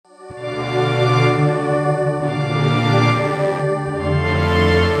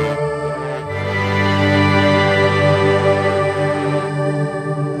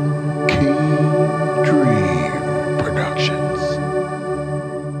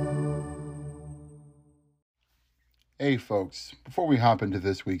Hey folks, before we hop into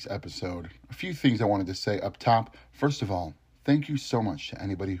this week's episode, a few things I wanted to say up top. First of all, thank you so much to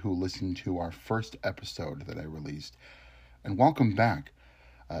anybody who listened to our first episode that I released, and welcome back.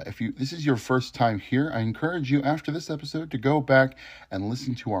 If this is your first time here, I encourage you after this episode to go back and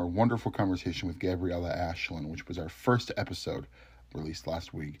listen to our wonderful conversation with Gabriella Ashlyn, which was our first episode released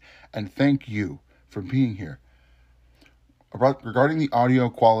last week. And thank you for being here. Regarding the audio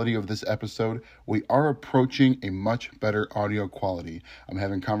quality of this episode, we are approaching a much better audio quality. I'm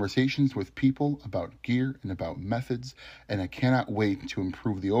having conversations with people about gear and about methods, and I cannot wait to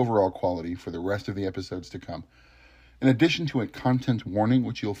improve the overall quality for the rest of the episodes to come. In addition to a content warning,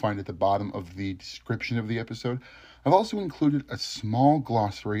 which you'll find at the bottom of the description of the episode, I've also included a small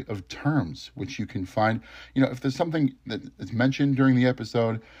glossary of terms, which you can find. If there's something that is mentioned during the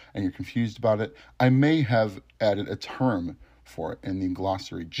episode and you're confused about it, I may have added a term for it in the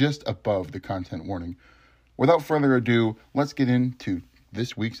glossary just above the content warning. Without further ado, let's get into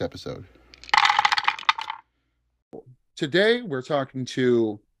this week's episode. Today, we're talking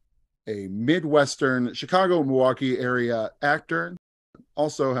to a Midwestern, Chicago, Milwaukee area actor,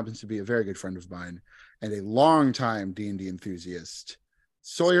 also happens to be a very good friend of mine, and a longtime D&D enthusiast.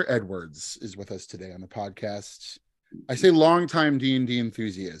 Sawyer Edwards is with us today on the podcast. I say longtime D&D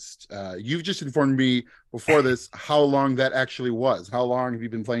enthusiast. You've just informed me before this how long that actually was. How long have you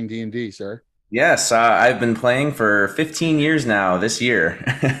been playing D&D, sir? Yes, I've been playing for 15 years now this year.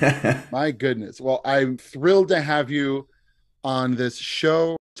 My goodness. Well, I'm thrilled to have you on this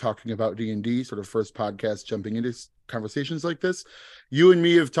show talking about D&D, sort of first podcast jumping into conversations like this. You and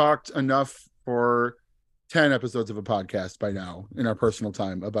me have talked enough for 10 episodes of a podcast by now in our personal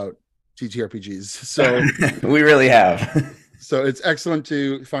time about TTRPGs. So we really have. So it's excellent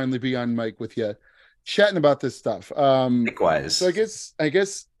to finally be on mic with you chatting about this stuff. Likewise. So I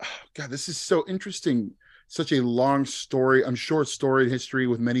guess, God, this is so interesting. Such a long story. I'm sure storied history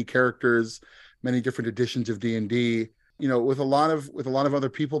with many characters, many different editions of D&D. With a lot of other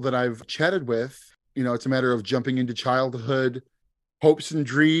people that I've chatted with, it's a matter of jumping into childhood hopes and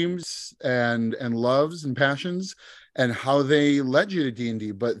dreams and loves and passions and how they led you to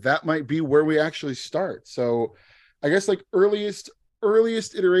D&D. But that might be where we actually start. So I guess like earliest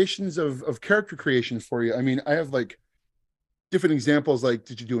iterations of character creation for you. I mean, I have like different examples. Like,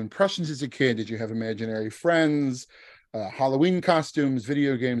 did you do impressions as a kid? Did you have imaginary friends? Halloween costumes,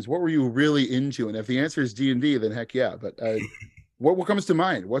 video games? What were you really into? And if the answer is D&D, then heck yeah. But what comes to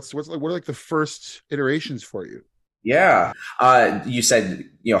mind? What are like the first iterations for you? Yeah. You said,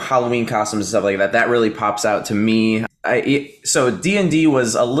 Halloween costumes and stuff like that. That really pops out to me. So D&D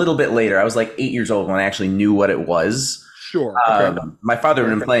was a little bit later. I was like 8 years old when I actually knew what it was. Sure. Okay. My father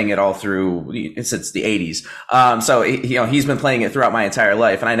had been playing it all through since the 80s. So he's been playing it throughout my entire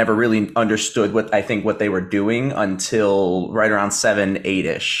life, and I never really understood what they were doing until right around 7,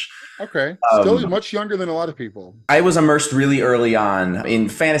 8-ish. Okay. Still much younger than a lot of people. I was immersed really early on in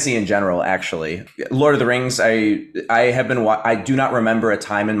fantasy in general, actually. Lord of the Rings, I do not remember a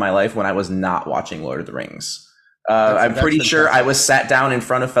time in my life when I was not watching Lord of the Rings. I'm pretty sure I was sat down in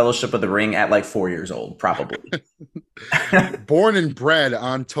front of Fellowship of the Ring at like 4 years old, probably. Born and bred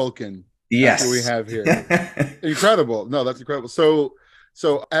on Tolkien. Yes. That's what we have here. Incredible. No, that's incredible. So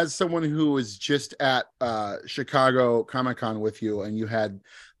as someone who was just at Chicago Comic-Con with you, and you had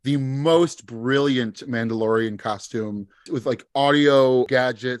the most brilliant Mandalorian costume with like audio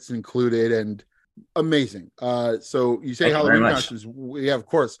gadgets included and amazing. So you say Halloween costumes. Yeah, of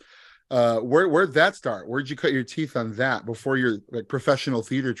course. Where'd that start? Where'd you cut your teeth on that before your like professional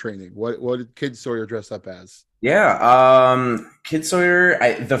theater training? What did Kid Sawyer dress up as? Yeah, Kid Sawyer,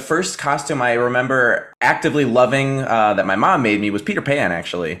 the first costume I remember actively loving that my mom made me was Peter Pan,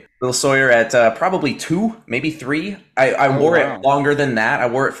 actually. Little Sawyer at probably 2, maybe 3. I wore it longer than that. I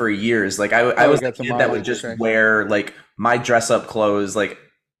wore it for years. Like I was a kid that would just wear like my dress up clothes, like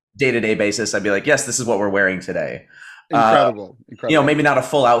day-to-day basis. I'd be like, yes, this is what we're wearing today. Incredible. Maybe not a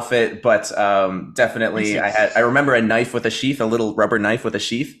full outfit, but definitely I remember a knife with a sheath, a little rubber knife with a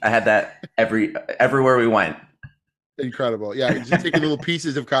sheath. I had that everywhere we went. Incredible. Yeah, just taking little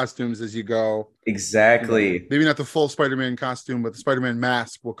pieces of costumes as you go. Exactly. Maybe not the full Spider-Man costume, but the Spider-Man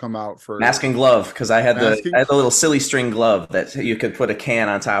mask will come out for mask and glove, because I had the little silly string glove that you could put a can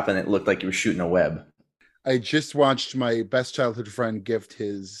on top and it looked like you were shooting a web. I just watched my best childhood friend gift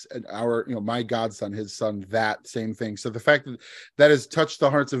my godson, his son, that same thing. So the fact that has touched the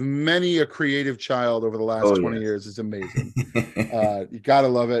hearts of many a creative child over the last 20 years is amazing. You gotta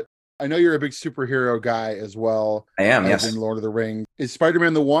love it. I know you're a big superhero guy as well I am, as in yes. Lord of the Rings. Is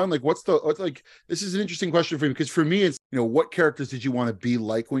Spider-Man the one? Like, what's like? This is an interesting question for me because for me, it's what characters did you want to be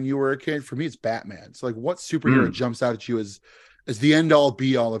like when you were a kid? For me, it's Batman. So, like, what superhero Mm. jumps out at you as the end all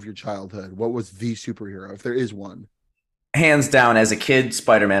be all of your childhood? What was the superhero, if there is one? Hands down, as a kid,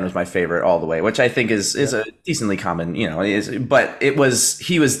 Spider-Man was my favorite all the way, which I think is Yeah, a decently common, but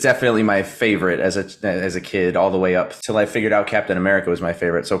he was definitely my favorite as a kid all the way up till I figured out Captain America was my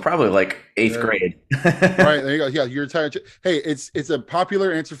favorite. So probably like eighth sure. grade. Right there you go. Yeah, your entire. Hey, it's a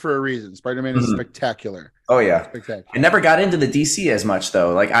popular answer for a reason. Spider-Man is Mhm. spectacular. Oh yeah. I Spectacular. never got into the DC as much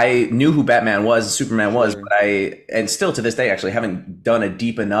though. Like I knew who Batman was, Superman was, Sure. but and still to this day actually haven't done a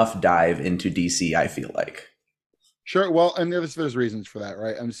deep enough dive into DC, I feel like. Sure. Well, and there's reasons for that,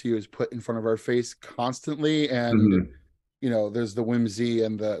 right? MCU is put in front of our face constantly, and Mhm. there's the whimsy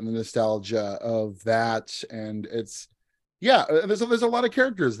and the nostalgia of that, and it's yeah. There's a lot of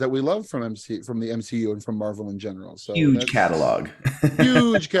characters that we love from the MCU and from Marvel in general. So Huge that's catalog.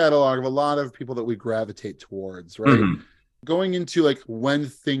 huge catalog of a lot of people that we gravitate towards, right? Mhm. Going into like when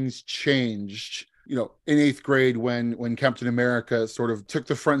things changed, in eighth grade when Captain America sort of took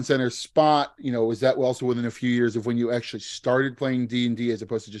the front and center spot, was that also within a few years of when you actually started playing D&D as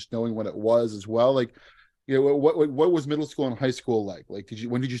opposed to just knowing what it was as well? Like, what was middle school and high school like? Like,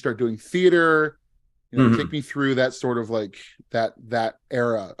 when did you start doing theater? Take Mhm. me through that sort of like that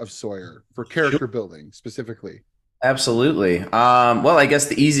era of Sawyer for character building specifically. Absolutely. Well, I guess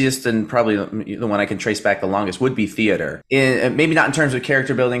the easiest and probably the one I can trace back the longest would be theater. Maybe not in terms of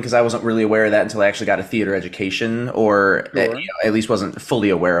character building, because I wasn't really aware of that until I actually got a theater education, or Sure. at least wasn't fully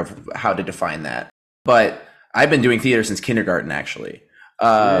aware of how to define that. But I've been doing theater since kindergarten, actually.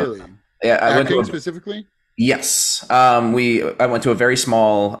 Uh, Really? yeah, I went to Acting a specifically? Yes. I went to a very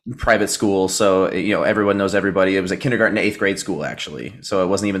small private school, so everyone knows everybody. It was a kindergarten to eighth grade school actually, so it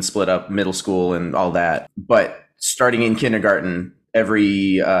wasn't even split up middle school and all that. But starting in kindergarten,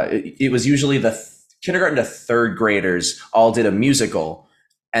 it was usually the kindergarten to third graders all did a musical,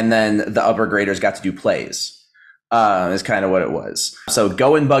 and then the upper graders got to do plays. Is kind of what it was. So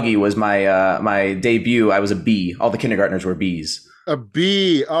Go and Buggy was my debut. I was a B. All the kindergartners were Bs. A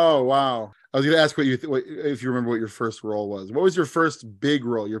B. Oh wow. I was going to ask if you remember what your first role was. What was your first big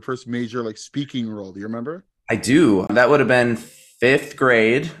role? Your first major like speaking role? Do you remember? I do. That would have been fifth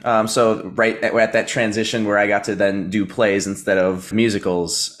grade. So right at that transition where I got to then do plays instead of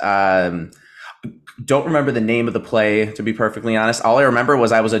musicals. Don't remember the name of the play, to be perfectly honest. All I remember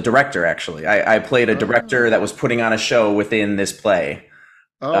was I was a director, actually. I played a director that Oh. was putting on a show within this play.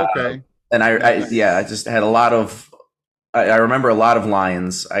 Oh, Uh, okay. and yeah, I Nice. just had a lot of, I remember a lot of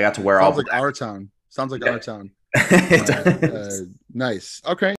lines. I got to wear all Sounds like black. our town. Sounds like our Yep. town. It does. Nice.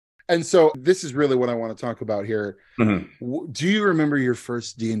 Okay. And so this is really what I want to talk about here. Mhm. Do you remember your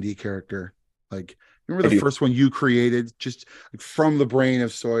first D&D character? Like, remember I the do. first one you created just like, from the brain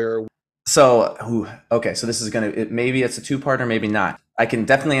of Sawyer? So, okay, so this is maybe it's a two-parter, maybe not. I can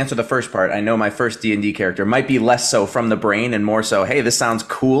definitely answer the first part. I know my first D&D character might be less so from the brain and more so, hey, this sounds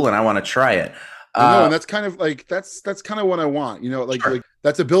cool and I want to try it. Well, no, and that's kind of like that's kind of what I want. Like Sure.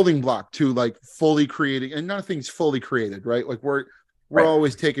 that's a building block to like fully creating, and nothing's fully created, right? Like we're Right.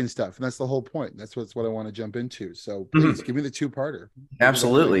 always taking stuff, and that's the whole point. That's what I want to jump into. So please Mhm. give me the two-parter. Where does that go?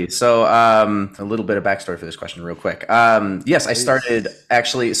 Absolutely. So, a little bit of backstory for this question, real quick. Yes, I started Please.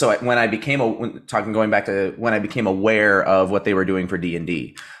 actually. So, going back to when I became aware of what they were doing for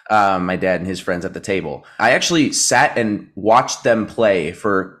D&D, my dad and his friends at the table, I actually sat and watched them play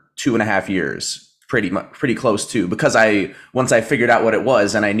for 2.5 years. Pretty close to, because once I figured out what it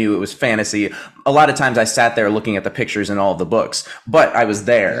was and I knew it was fantasy, a lot of times I sat there looking at the pictures in all of the books, but I was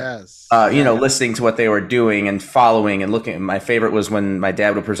there, Yes. Yeah. listening to what they were doing and following and looking. My favorite was when my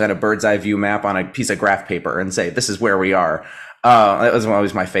dad would present a bird's eye view map on a piece of graph paper and say, "This is where we are." That was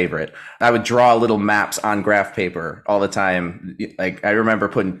always my favorite. I would draw little maps on graph paper all the time. Like I remember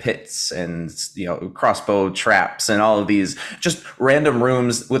putting pits and crossbow traps and all of these just random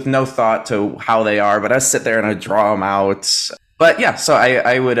rooms with no thought to how they are. But I sit there and I draw them out. But yeah, so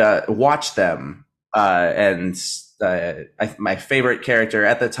I would watch them, and my favorite character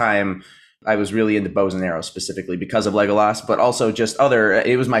at the time. I was really into bows and arrows specifically because of Legolas, but also just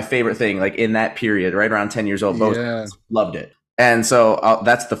it was my favorite thing, like in that period, right around 10 years old, bows and Yeah. arrows, loved it. And so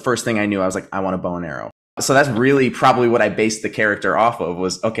that's the first thing I knew. I was like, I want a bow and arrow. So that's really probably what I based the character off of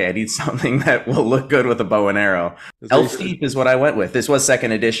was, okay, I need something that will look good with a bow and arrow. Elf Thief is what I went with. This was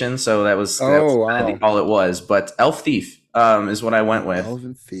second edition, so that was Oh kind wow. of all it was. But Elf Thief is what I went with.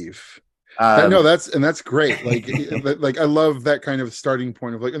 Elven Thief. Um, That's great. Like I love that kind of starting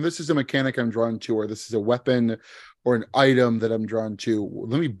point of like, and this is a mechanic I'm drawn to, or this is a weapon or an item that I'm drawn to.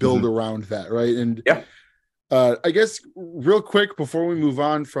 Let me build mhm. around that, right? And Yeah. I guess real quick before we move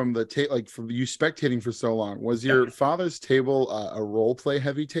on from the like from you spectating for so long, was your father's table a role play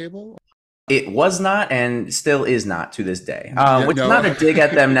heavy table? It was not and still is not to this day, Yeah, which is no, not a dig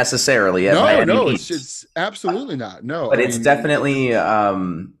at them necessarily by any no, means. it's absolutely not. No, But I it's mean it's definitely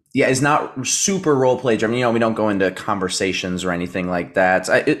yeah, it's not super role play driven. We don't go into conversations or anything like that.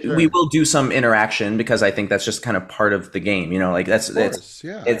 We sure, will do some interaction because I think that's just kind of part of the game. Like that's of course,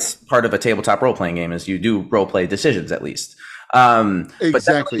 yeah, it's part of a tabletop role playing game is you do role play decisions at least. But definitely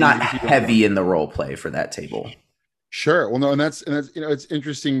exactly. not Even if you don't heavy in the role play for that table. Sure. Well, no, and that's it's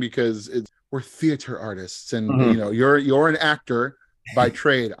interesting because we're theater artists, and Hmm. you're an actor by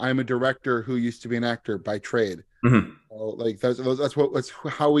trade. I'm a director who used to be an actor by trade. Hmm. So, like that's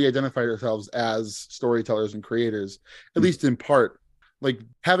how we identify ourselves as storytellers and creators, at least in part. Like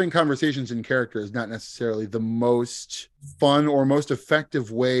having conversations in character is not necessarily the most fun or most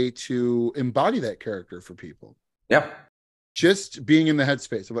effective way to embody that character for people. Yeah. Just being in the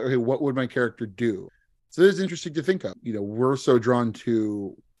headspace of like, okay, what would my character do? So it's interesting to think of. We're so drawn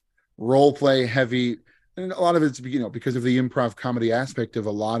to role play heavy, and a lot of it's because of the improv comedy aspect of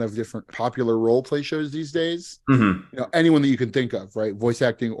a lot of different popular role play shows these days. Hmm. Anyone that you can think of, right? Voice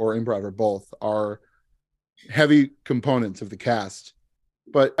acting or improv or both are heavy components of the cast.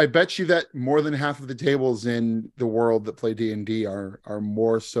 But I bet you that more than half of the tables in the world that play D&D are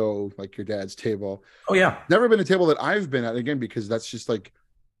more so like your dad's table. Oh yeah. Never been a table that I've been at, again, because that's just like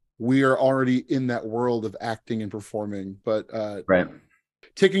we are already in that world of acting and performing. But Right.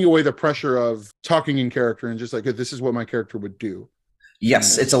 taking away the pressure of talking in character and just like, this is what my character would do in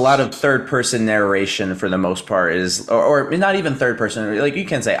Yes, it's a lot this. of third person narration for the most part or not even third person. Like you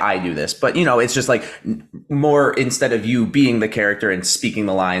can say I do this, but it's just like more instead of you being the character and speaking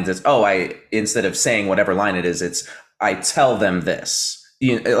the lines, it's instead of saying whatever line it is, it's I tell them this.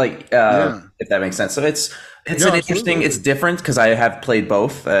 Yeah. If that makes sense. So it's No, an interesting, absolutely. it's different because I have played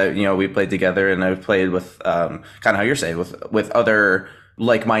both. We played together and I've played with kind of how you're saying with other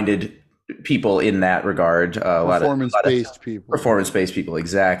like-minded people in that regard. Performance A lot of based people. performance-based people,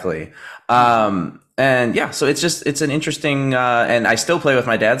 exactly. And yeah, so it's an interesting and I still play with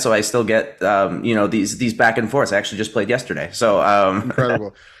my dad, so I still get these back and forths. I actually just played yesterday, so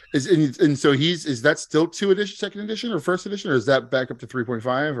Incredible. And so is that still second edition or first edition, or is that back up to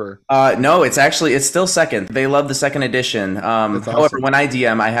 3.5 or no, it's still second. They love the second edition. that's However, awesome. when I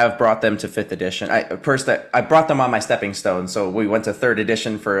DM, I have brought them to fifth edition. I brought them on my stepping stone, so we went to third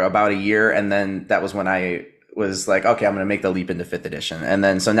edition for about a year, and then that was when I was like, okay, I'm going to make the leap into fifth edition, and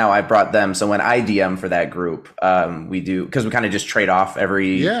then so now I brought them. So when I DM for that group, we do because we kind of just trade off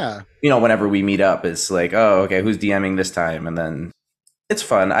every, Yeah. whenever we meet up. It's like, oh, okay, who's DMing this time, and then it's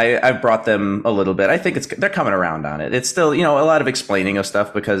fun. I've brought them a little bit. I think they're coming around on it. It's still a lot of explaining of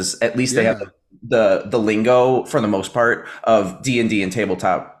stuff because at least they have Yeah. the lingo for the most part of D&D and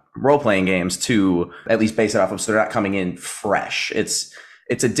tabletop role playing games to at least base it off of, so they're not coming in fresh. It's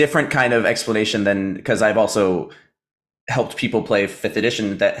a different kind of explanation than because I've also helped people play fifth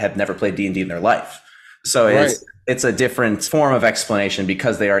edition that have never played D&D in their life. So Right. it's a different form of explanation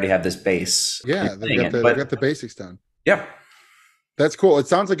because they already have this base. Yeah. They've Playing got it. the basics done. Yeah. That's cool. It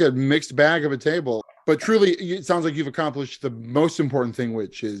sounds like a mixed bag of a table, but truly, it sounds like you've accomplished the most important thing,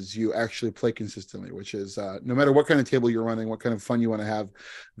 which is you actually play consistently. Which is no matter what kind of table you're running, what kind of fun you want to have,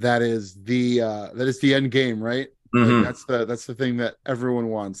 that is the end game, right? Like Hmm. that's the thing that everyone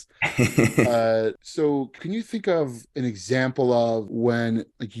wants. So can you think of an example of when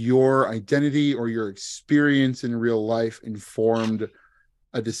like your identity or your experience in real life informed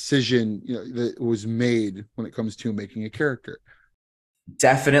a decision that was made when it comes to making a character?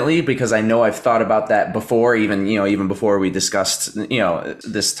 Definitely, because I know I've thought about that before, even before we discussed,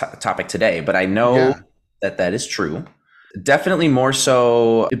 this topic today. But I know Yeah, that is true. Definitely more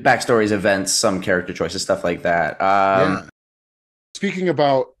so backstories, events, some character choices, stuff like that. yeah. Speaking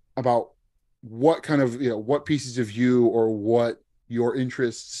about what kind of what pieces of you or what your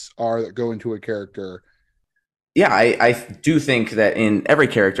interests are that go into a character. Yeah, I do think that in every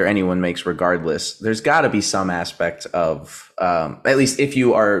character anyone makes, regardless, there's got to be some aspect of, at least if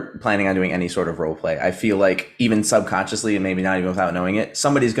you are planning on doing any sort of role play, I feel like even subconsciously and maybe not even without knowing it,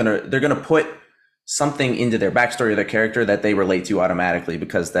 they're gonna put something into their backstory of their character that they relate to automatically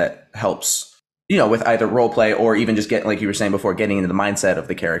because that helps, with either role play or even just get, like you were saying before, getting into the mindset of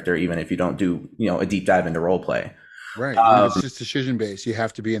the character, even if you don't do, a deep dive into role play. Right. Even if it's just decision based, you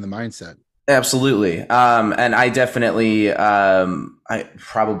have to be in the mindset. Absolutely. And I definitely, I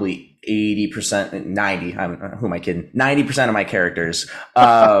probably 80%, 90, who am I kidding? 90% of my characters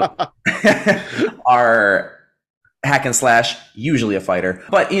are hack and slash, usually a fighter.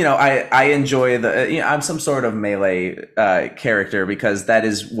 But, I enjoy I'm some sort of melee character because that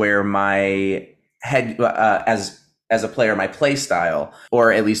is where my head, as a player, my play style,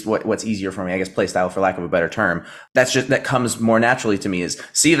 or at least what's easier for me, I guess play style for lack of a better term, that comes more naturally to me is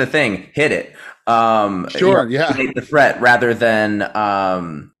see the thing, hit it. Sure, yeah. The threat rather than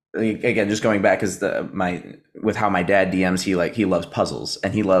again, just going back as with how my dad DMs, he loves puzzles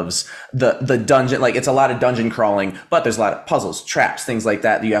and he loves the dungeon. Like it's a lot of dungeon crawling, but there's a lot of puzzles, traps, things like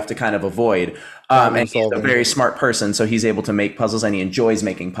that you have to kind of avoid. And he's a very smart person, so he's able to make puzzles and he enjoys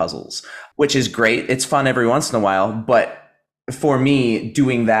making puzzles, which is great. It's fun every once in a while, but for me,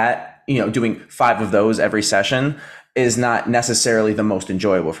 doing that, doing 5 of those every session is not necessarily the most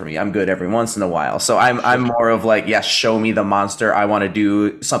enjoyable for me. I'm good every once in a while. So I'm more of like, yes, show me the monster. I want to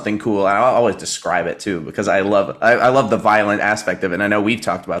do something cool. And I'll always describe it too, because I love the violent aspect of it. And I know we've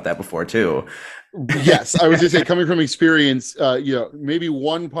talked about that before too. Yes, I was just saying, coming from experience, maybe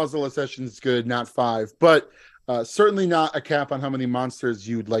 1 puzzle a session is good, not 5, but certainly not a cap on how many monsters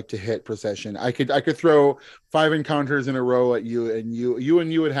you'd like to hit per session. I could throw 5 encounters in a row at you, and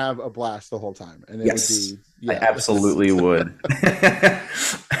you would have a blast the whole time. And it would be, I absolutely would.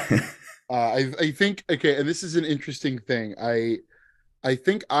 I think, okay, and this is an interesting thing. I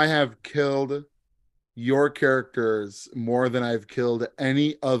think I have killed your characters more than I've killed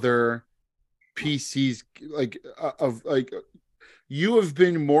any other PCs, you have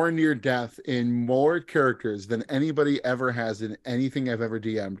been more near death in more characters than anybody ever has in anything I've ever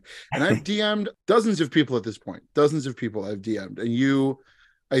DM'd. And I've DM'd dozens of people at this point. Dozens of people I've DM'd. And you,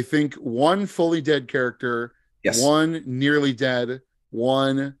 I think, 1 fully dead character, yes. 1 nearly dead,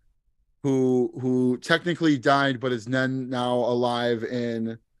 1 who technically died but is now alive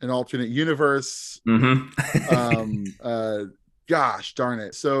in an alternate universe. Gosh darn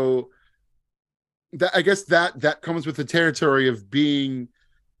it. So that, I guess that comes with the territory of being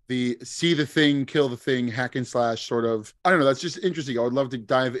the see the thing, kill the thing, hack and slash sort of. I don't know. That's just interesting. I would love to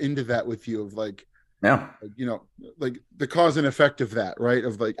dive into that with you of like, like the cause and effect of that, right?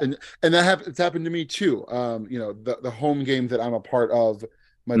 Of like, and it's happened to me too. The home game that I'm a part of,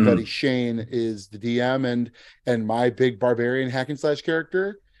 my buddy Shane is the DM, and my big barbarian hack and slash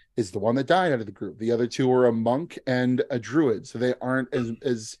character is the one that died out of the group. The other 2 were a monk and a druid, so they aren't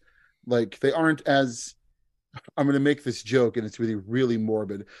as I'm going to make this joke, and it's really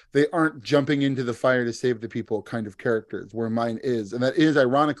morbid. They aren't jumping into the fire to save the people kind of characters, where mine is. And that is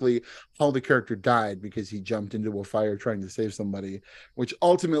ironically how the character died, because he jumped into a fire trying to save somebody, which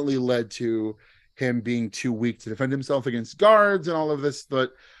ultimately led to him being too weak to defend himself against guards and all of this.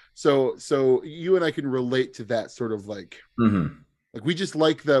 But so you and I can relate to that sort of like, like we just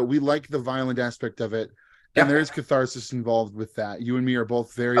like the violent aspect of it. And there's catharsis involved with that. You and me are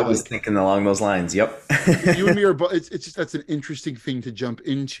both very. I was thinking along those lines. Yep. You and me are both. It's just, that's an interesting thing to jump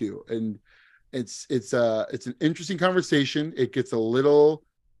into, and it's an interesting conversation. It gets a little,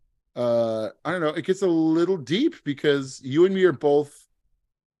 I don't know. It gets a little deep because you and me are both.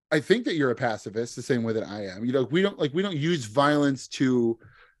 I think that you're a pacifist the same way that I am. We don't use violence to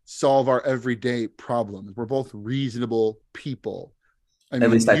solve our everyday problems. We're both reasonable people. At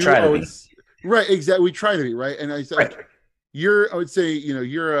least I try to be. Right, exactly. We try to be, right. And I said, I would say,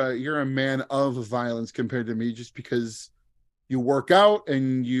 you're a man of violence compared to me, just because you work out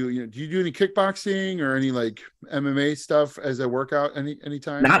and do you do any kickboxing or any like MMA stuff as a workout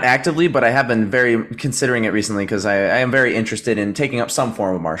anytime? Not actively, but I have been very considering it recently because I am very interested in taking up some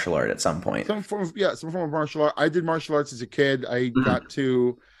form of martial art at some point. Some form of martial art. I did martial arts as a kid. I got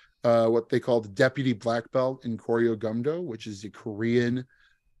to what they call the deputy black belt in Koryo Gumdo, which is a Korean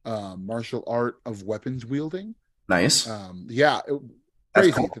martial art of weapons wielding. Nice.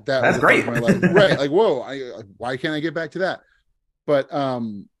 Crazy. Cool. That's was great. My life. Right. Like, whoa, why can't I get back to that? But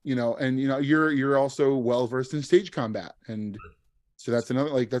you're also well versed in stage combat, and so that's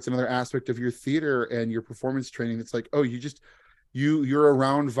another aspect of your theater and your performance training. It's like, oh, you're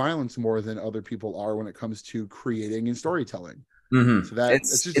around violence more than other people are when it comes to creating and storytelling. So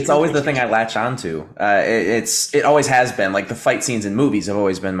it's always the thing I latch onto. It always has been. Like the fight scenes in movies have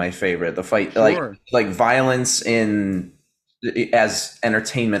always been my favorite. The fight, like violence as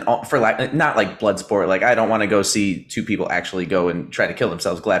entertainment for not like blood sport. Like I don't want to go see 2 people actually go and try to kill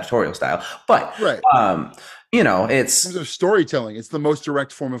themselves gladiatorial style. But it's in terms of storytelling. It's the most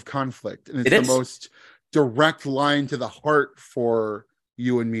direct form of conflict, and it's the most direct line to the heart for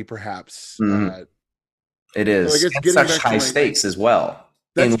you and me, perhaps. It is. So I guess such high stakes as well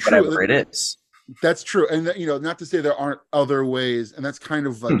in whatever it is. That's true. And not to say there aren't other ways. And that's kind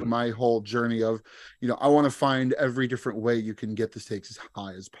of like my whole journey of, I want to find every different way you can get the stakes as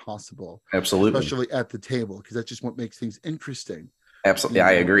high as possible, Absolutely. especially at the table, because that's just what makes things interesting. Absolutely.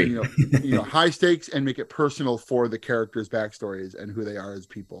 I And agree. high stakes and make it personal for the characters' backstories and who they are as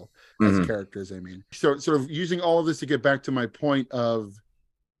people, as Hmm. characters, I mean. So sort of using all of this to get back to my point of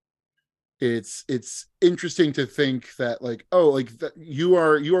it's interesting to think that like, oh, like that you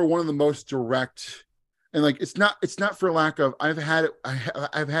are one of the most direct, and like it's not for lack of, I've had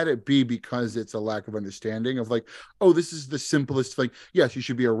it be because it's a lack of understanding of like, oh, this is the simplest thing. Yes, you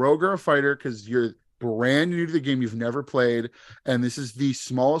should be a rogue or a fighter because you're brand new to the game, you've never played, and this is the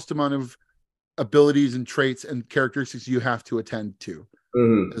smallest amount of abilities and traits and characteristics you have to attend to,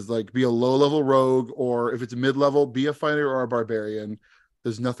 Hmm. is like be a low level rogue, or if it's a mid level, be a fighter or a barbarian.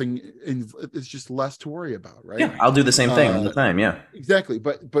 There's nothing it's just less to worry about, right? Yeah, I'll do the same thing all the uh time. Yeah. exactly.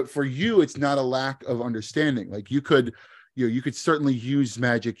 But for you, it's not a lack of understanding. Like you could certainly use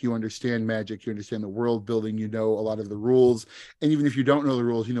magic, you understand magic, you understand the world building, a lot of the rules, and even if you don't know the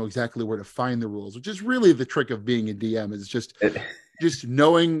rules, you know exactly where to find the rules, which is really the trick of being a DM, is just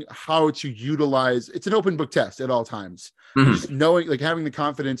knowing how to utilize. It's an open book test at all times, and just Mhm. knowing, like, having the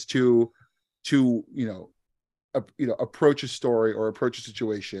confidence to approach a story or approach a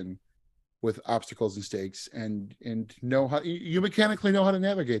situation with obstacles and stakes, and know how you mechanically know how to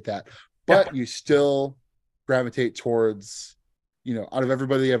navigate that, Yep. but you still gravitate towards, out of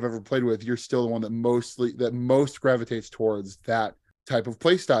everybody I've ever played with, you're still the one that most gravitates towards that type of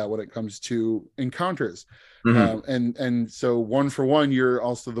play style when it comes to encounters. Hmm. And so one for one, you're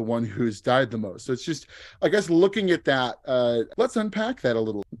also the one who's died the most. So it's just, I guess, looking at that, let's unpack that a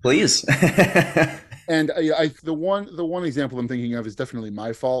little. Please. And the one example I'm thinking of is definitely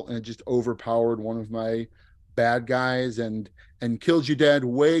my fault, and it just overpowered one of my bad guys and killed you dead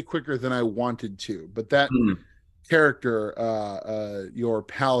way quicker than I wanted to. But that Mhm. character, your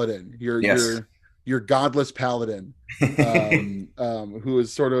paladin, your Yes. your your godless paladin, who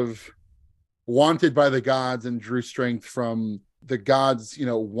is sort of wanted by the gods and drew strength from the gods,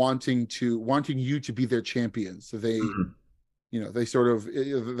 wanting you to be their champion. So Mhm. they sort of,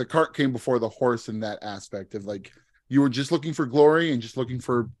 the cart came before the horse in that aspect of like, you were just looking for glory and just looking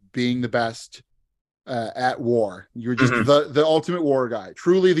for being the best at war. You're just Mhm. the ultimate war guy,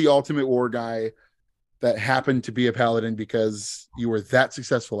 truly the ultimate war guy, that happened to be a paladin because you were that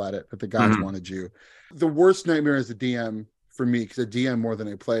successful at it that the gods Mhm. wanted you. The worst nightmare as a DM for me, because I DM more than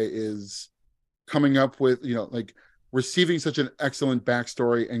I play, is coming up with, like, receiving such an excellent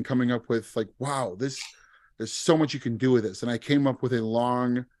backstory and coming up with like, wow, there's so much you can do with this. And I came up with a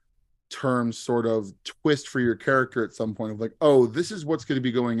long term sort of twist for your character at some point of like, oh, this is what's going to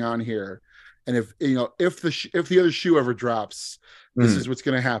be going on here. And if the other shoe ever drops, this Mhm. is what's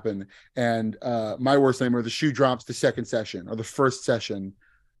going to happen. And my worst nightmare, the shoe drops the second session or the first session.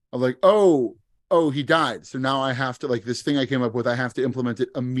 I'm like, oh, he died. So now I have to, like, this thing I came up with, I have to implement it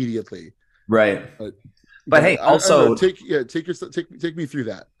immediately. Right. But But but hey, I don't know. also, Take me through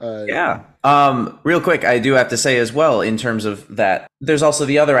that. yeah. Real quick, I do have to say as well, in terms of that, there's also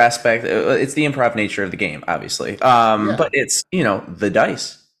the other aspect. It's the improv nature of the game, obviously. Yeah, But it's, the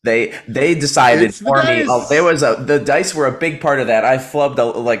dice. They decided it's the for me. dice. The dice were a big part of that. I flubbed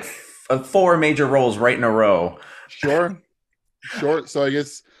like four major rolls right in a row. Sure, sure. So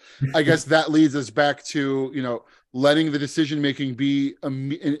I guess that leads us back to, letting the decision making be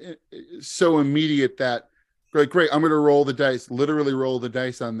so immediate that, great, I'm going to roll the dice, literally roll the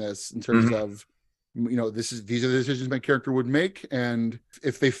dice on this, in terms Mhm. of, these are the decisions my character would make, and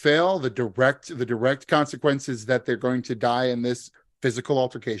if they fail, the direct consequences that they're going to die in this physical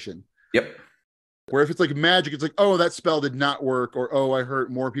altercation. Yep. Where if it's like magic, it's like, oh, that spell did not work, or oh, I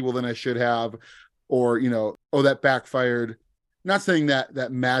hurt more people than I should have, or oh, that backfired. Not saying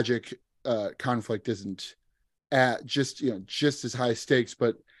that magic conflict isn't at just as high stakes,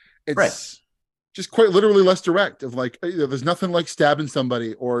 but Right. it's just quite literally less direct. Of like, there's nothing like stabbing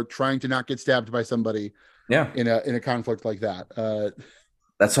somebody or trying to not get stabbed by somebody Yeah. in a conflict like that.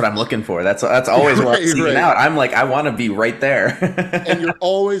 That's what I'm looking for. That's always where I'm Right, seeking right. out. I'm like, I want to be right And there. you're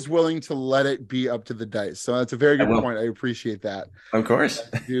always willing to let it be up to the dice. So that's a very I good will. point. I appreciate that. Of course.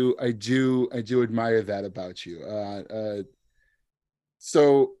 I do admire that about you.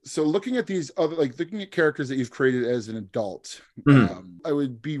 So looking at these other, like, looking at characters that you've created as an adult, Mhm. I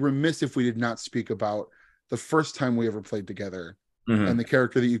would be remiss if we did not speak about the first time we ever played together, and Mhm. the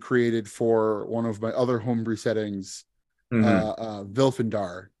character that you created for one of my other homebrew settings, Mhm.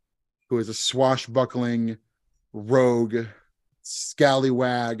 Vilfendar, who is a swashbuckling rogue,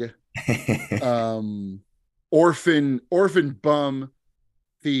 scallywag, um, orphan bum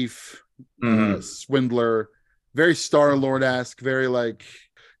thief, Hmm. swindler, very Star Lord-esque, very like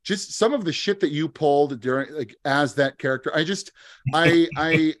just some of the shit that you pulled during like as that character. I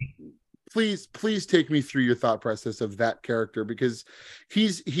please take me through your thought process of that character because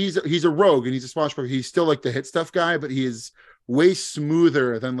he's a rogue and he's a swashbuckler. He's still like the hit stuff guy, but he is way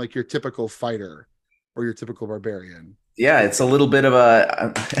smoother than like your typical fighter or your typical barbarian. Yeah, it's a little bit of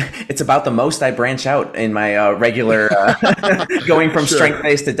a. It's about the most I branch out in my regular going from Sure. strength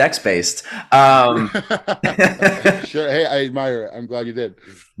based to dex based. Sure. Hey, I admire it. I'm glad you did.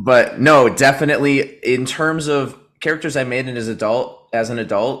 But no, definitely in terms of characters I made as an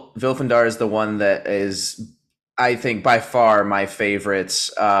adult, Vilfendar is the one that is, I think, by far my favorite.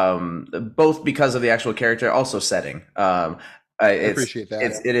 Both because of the actual character, also setting. I appreciate that.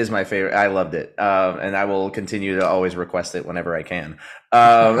 It is my favorite. I loved it, and I will continue to always request it whenever I can.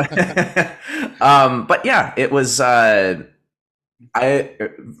 But yeah, it was. I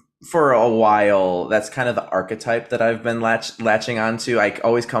for a while, that's kind of the archetype that I've been latching onto. I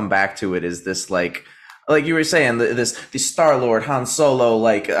always come back to it as this like you were saying, the Star Lord Han Solo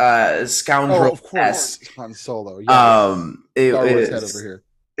Oh, scoundrel of course, Han Solo. Yes, Star Wars head over here.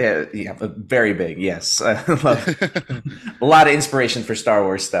 Yeah, very big. Yes, I love a lot of inspiration for Star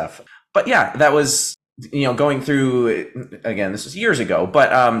Wars stuff. But yeah, that was going through again. This was years ago,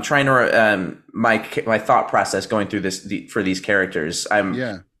 but trying to my thought process going through for these characters. I'm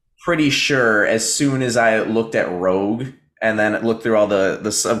Yeah. pretty sure as soon as I looked at Rogue and then looked through all the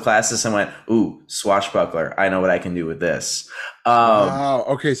subclasses and went, ooh, swashbuckler. I know what I can do with this. Wow.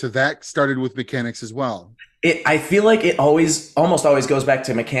 Okay, so that started with mechanics as well. I feel like it almost always goes back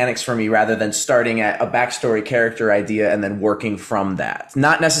to mechanics for me rather than starting at a backstory character idea and then working from that.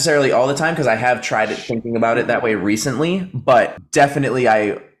 Not necessarily all the time because I have tried it thinking about it that way recently, but definitely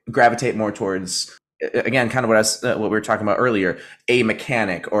I gravitate more towards again kind of what we were talking about earlier, a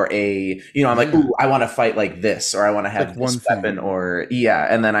mechanic or I'm like, ooh, I want to fight like this or I want to have Like this one weapon thing. or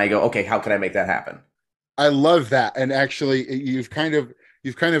and then I go, okay, how can I make that happen? I love that. And actually you've kind of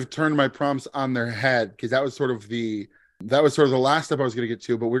turned my prompts on their head because that was sort of the last step I was going to get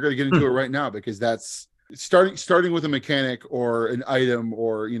to, but we're going to get into it Hmm. right now because that's starting with a mechanic or an item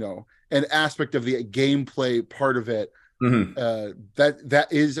or an aspect of the gameplay part of it. Hmm. That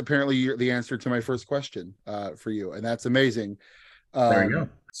is apparently the answer to my first question for you, and that's amazing. There we go.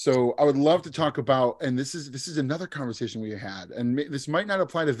 So I would love to talk about, and this is another conversation we had, and this might not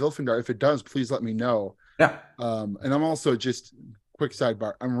apply to Vilfendar. If it does, please let me know. Yeah. And I'm also just quick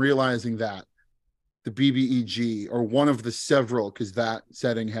sidebar. I'm realizing that the BBEG or one of the several, because that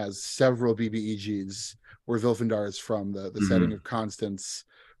setting has several BBEGs where Vilfendar is from, the setting Hmm. of Constance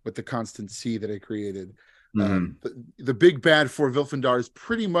with the Constant C that I created. Hmm. The big bad for Vilfendar is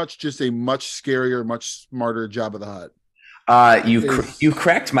pretty much just a much scarier, much smarter Jabba the Hutt. You've Is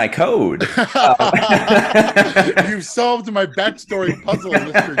cracked my code. Uh, You've solved my backstory puzzle,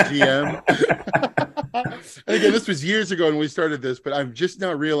 Mr. GM. And again, this was years ago when we started this, but I'm just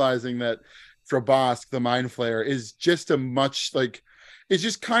now realizing that Trabosk, the Mind Flayer, is just it's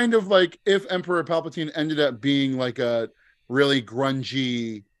just kind of like if Emperor Palpatine ended up being like a really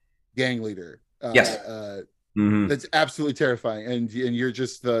grungy gang leader. yes. Hmm. That's absolutely terrifying, and you're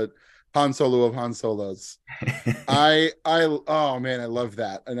just the Han Solo of Han Solos. I oh man, I love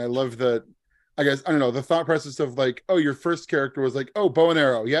that. And I love I guess I don't know, the thought process of like, oh, your first character was like, oh, bow and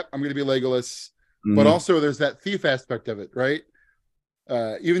arrow. Yep, I'm gonna be Legolas. But Hmm. also there's that thief aspect of it, right?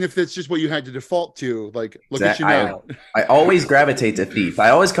 Even if it's just what you had to default to, like, look at That you now. I always gravitate to thief. I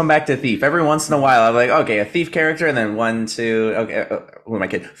always come back to thief. Every once in a while, I'm like, okay, a thief character, and then one, two, okay, who am I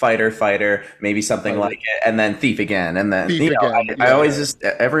kidding? Fighter, maybe something like Fighter. it, and then thief again, and then Thief again. I Yeah. always just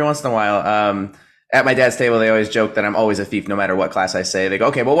every once in a while. At my dad's table, they always joke that I'm always a thief, no matter what class I say. They go,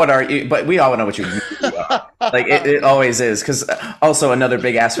 okay, well, what are you? But we all know what you really are. Like it always is. Because also another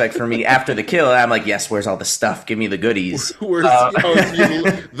big aspect for me after the kill, I'm like, yes, where's all the stuff? Give me the goodies. So you're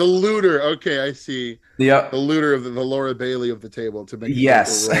the looter. Okay, I see. The Yep. looter of the Laura Bailey of the table to make the critical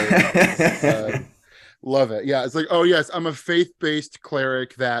Yes. role. Yes. Love it. Yeah, it's like, oh yes, I'm a faith-based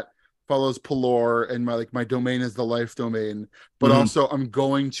cleric that follows Pelor, and my domain is the life domain. But Mhm. also, I'm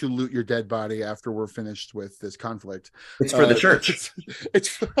going to loot your dead body after we're finished with this conflict. It's for the church.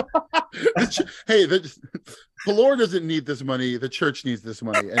 It's hey, Pelor doesn't need this money. The church needs this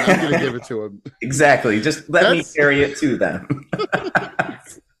money, and I'm going to give it to him. Exactly. Just let me That's carry it to them.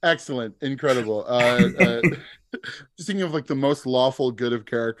 excellent, incredible. Just thinking of like the most lawful good of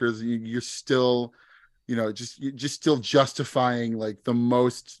characters, you're still you're just still justifying like the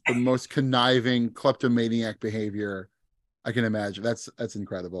most conniving kleptomaniac behavior I can imagine. That's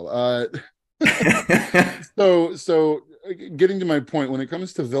incredible. So getting to my point, when it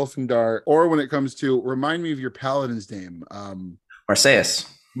comes to Vilfendar, or when it comes to, remind me of your paladin's name. Marseilles.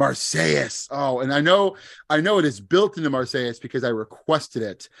 Marseilles. Oh, and I know it is built into Marseilles because I requested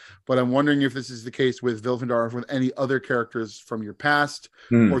it, but I'm wondering if this is the case with Vilfendar or with any other characters from your past,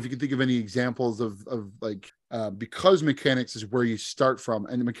 or if you can think of any examples of like, because mechanics is where you start from,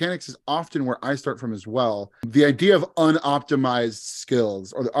 and mechanics is often where I start from as well. The idea of unoptimized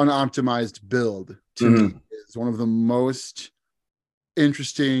skills or the unoptimized build to me is one of the most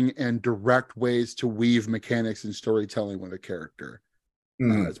interesting and direct ways to weave mechanics and storytelling with a character.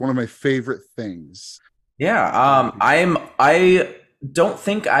 It's one of my favorite things. Yeah, I don't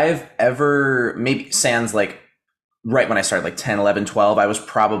think I've ever, maybe sans like right when I started, like 10, 11, 12, I was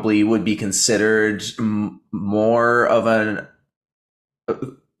probably would be considered more of an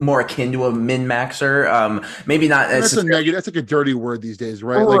more akin to a min-maxer. Maybe not. That's a negative. That's like a dirty word these days,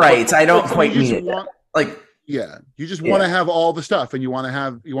 right? Right. Like, I don't like, quite mean it. Like, yeah, you just want to have all the stuff, and you want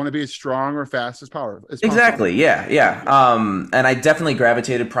to be as strong or fast as powerful as possible. Exactly. Yeah. And I definitely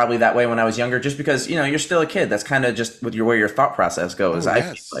gravitated probably that way when I was younger, just because, you know, you're still a kid. That's kind of just with where your thought process goes. Oh, I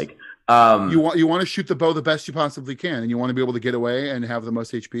yes. feel like, you want to shoot the bow the best you possibly can, and you want to be able to get away and have the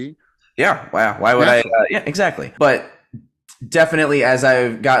most HP. yeah. Wow. Why would I? Yeah, exactly. But definitely, as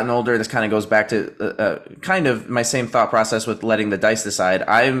I've gotten older, this kind of goes back to kind of my same thought process with letting the dice decide.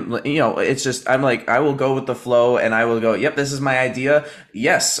 It's just, I'm like, I will go with the flow, and I will go, yep, this is my idea.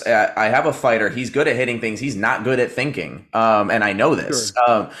 Yes, I have a fighter. He's good at hitting things. He's not good at thinking. And I know this.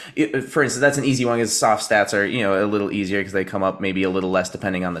 Sure. For instance, that's an easy one, because soft stats are, a little easier because they come up maybe a little less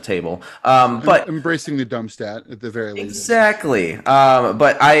depending on the table. But embracing the dumb stat at the very least. Exactly.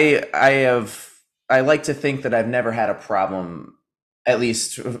 But I like to think that I've never had a problem, at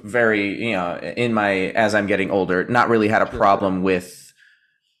least very, as I'm getting older, not really had a problem with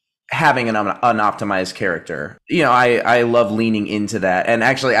having an unoptimized character. I love leaning into that. And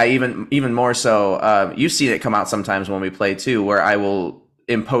actually, I even more so, you've seen it come out sometimes when we play too, where I will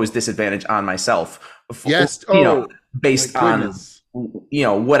impose disadvantage on myself. Yes. Based on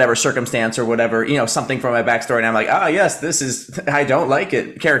whatever circumstance or whatever, something from my backstory, and I'm like, yes, I don't like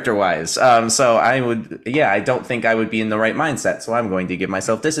it character wise. So I don't think I would be in the right mindset, so I'm going to give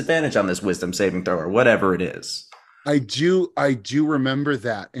myself disadvantage on this wisdom saving throw or whatever it is. I do remember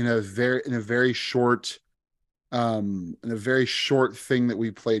that in a very short thing that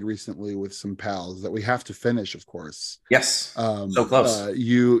we played recently with some pals that we have to finish, of course. Yes. So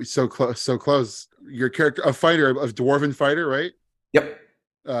close. So close. Your character, a dwarven fighter, right? Yep.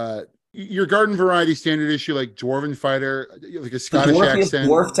 Your garden variety standard issue, like dwarven fighter, like a Scottish accent.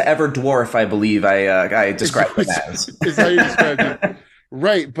 Dwarf to ever dwarf, I believe I described it as. Is how you described it.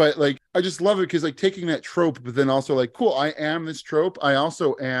 Right, but like I just love it because like taking that trope, but then also like, cool, I am this trope. I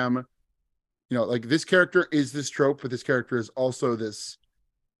also am, like this character is this trope, but this character is also this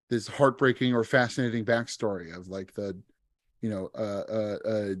heartbreaking or fascinating backstory of like the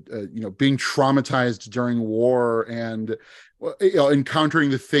being traumatized during war and encountering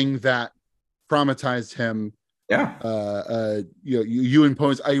the thing that traumatized him. Yeah. You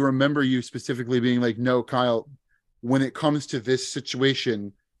impose. I remember you specifically being like, no, Kyle, when it comes to this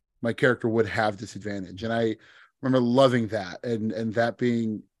situation, my character would have disadvantage. And I remember loving that and that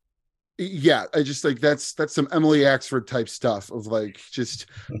being, yeah, I just like, that's some Emily Axford type stuff of like, just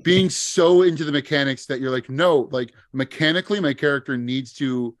being so into the mechanics that you're like, no, like mechanically my character needs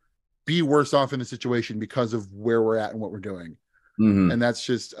to be worse off in the situation because of where we're at and what we're doing. And that's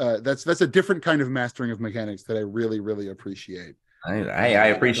just, that's a different kind of mastering of mechanics that I really, really appreciate. I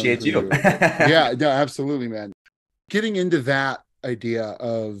appreciate you. Yeah, no, absolutely, man. Getting into that idea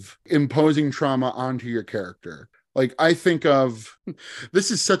of imposing trauma onto your character. Like I think of,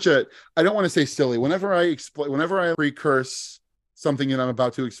 this is such a, I don't want to say silly. Whenever I recurse something that I'm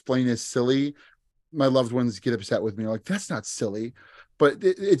about to explain as silly, my loved ones get upset with me. Like, that's not silly. But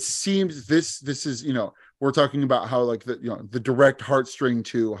it seems this is, we're talking about how like the direct heartstring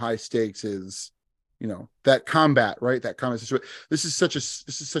to high stakes is, that combat, right? That combat situation. This is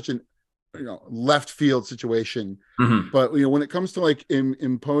such an left field situation. But when it comes to like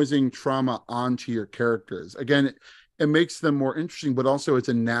imposing trauma onto your characters, again, it makes them more interesting, but also it's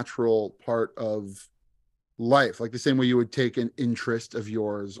a natural part of life, like the same way you would take an interest of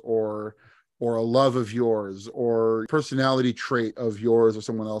yours or a love of yours or personality trait of yours or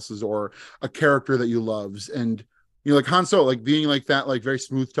someone else's or a character that you loves. And like Han Solo, like being like that, like very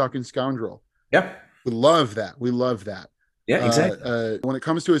smooth talking scoundrel. Yep. We love that. Yeah, exactly. When it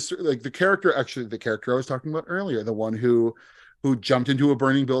comes to the character I was talking about earlier, the one who jumped into a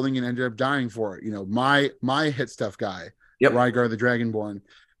burning building and ended up dying for it. My hit stuff guy, yep. Rygar the Dragonborn.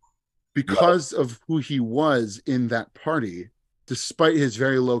 because of who he was in that party, despite his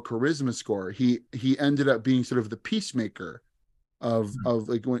very low charisma score, he ended up being sort of the peacemaker of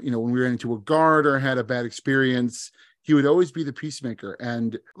like when when we ran into a guard or had a bad experience, he would always be the peacemaker.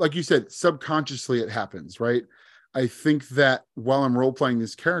 And like you said, subconsciously it happens, right? I think that while I'm role playing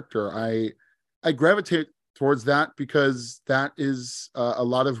this character, I gravitate towards that because that is a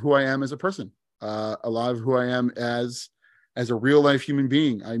lot of who I am as a person, a lot of who I am as a real life human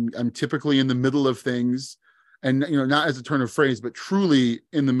being. I'm typically in the middle of things, and not as a turn of phrase, but truly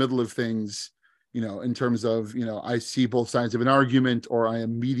in the middle of things. In terms of I see both sides of an argument, or I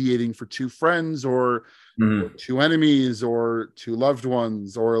am mediating for two friends, or two enemies, or two loved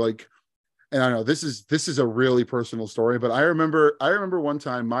ones, or like. And I know this is a really personal story, but I remember one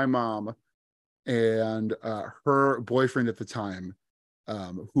time my mom and her boyfriend at the time,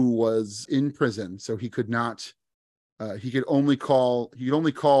 who was in prison, so he could not. He could only call. He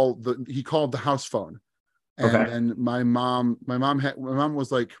called the house phone, and Okay. then my mom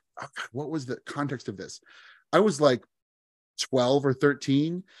was like, oh God, what was the context of this? I was like 12 or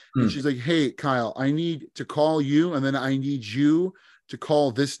 13, and she's like, hey Kyle, I need to call you, and then I need you to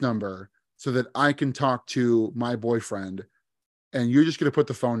call this number so that I can talk to my boyfriend, and you're just going to put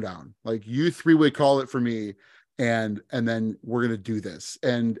the phone down. Like, you three-way call it for me, and then we're going to do this.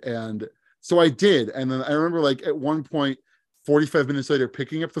 And so I did. And then I remember, like, at one point 45 minutes later,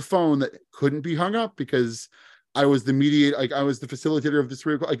 picking up the phone that couldn't be hung up because I was the mediator, like I was the facilitator of this,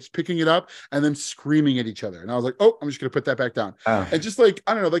 like just picking it up and then screaming at each other. And I was like, oh, I'm just going to put that back down. And just like,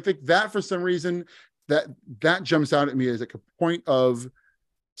 I don't know, like that for some reason, that jumps out at me as like a point of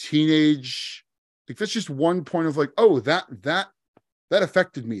teenage, like that's just one point of like, oh, that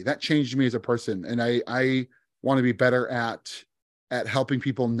affected me. That changed me as a person. And I want to be better at helping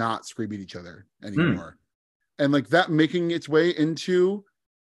people not scream at each other anymore. And like that making its way into,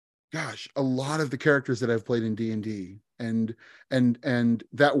 gosh, a lot of the characters that I've played in D&D, and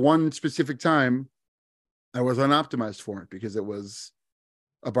that one specific time I was unoptimized for it because it was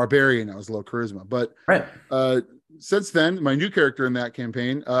a barbarian. I was low charisma, but Right. Since then, my new character in that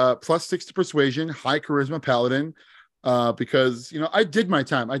campaign, +6 to persuasion, high charisma paladin, because I did my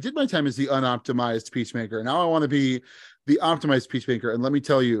time. I did my time as the unoptimized peacemaker. Now I want to be the optimized peacemaker, and let me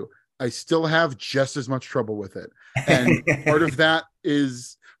tell you, I still have just as much trouble with it. And part of that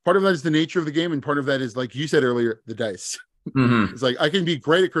is the nature of the game, and part of that is, like you said earlier, the dice. It's like I can be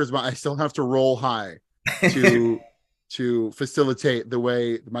great at charisma, I still have to roll high to facilitate the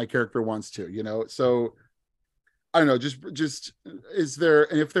way my character wants to. So I don't know, just is there,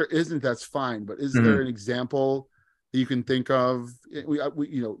 and if there isn't, that's fine, but is there an example that you can think of?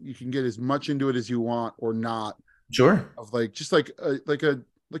 You can get as much into it as you want or not. Sure. Of like, just like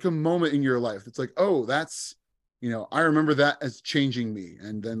a moment in your life. It's like, oh, that's, I remember that as changing me.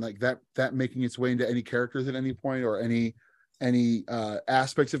 And then like that making its way into any characters at any point, or any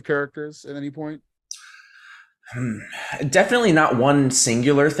aspects of characters at any point. Definitely not one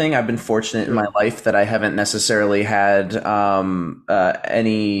singular thing. I've been fortunate in my life that I haven't necessarily had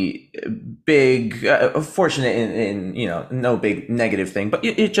any big fortunate in no big negative thing, but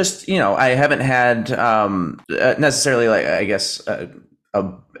it just I haven't had necessarily, like, I guess a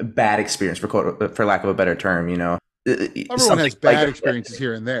bad experience, for lack of a better term. Everyone has bad experiences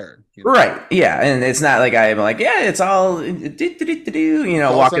here and there. Right. Yeah. And it's not like I'm like, yeah, it's all walking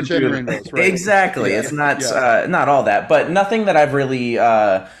through. Rainbows, right? Exactly. It's not not all that, but nothing that I've really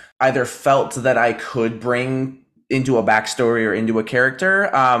either felt that I could bring into a backstory or into a character.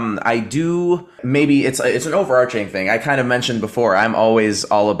 I do. Maybe it's an overarching thing. I kind of mentioned before, I'm always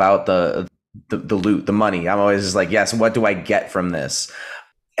all about the loot, the money. I'm always just like, yes, what do I get from this?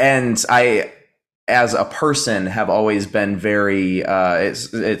 And I, as a person, have always been very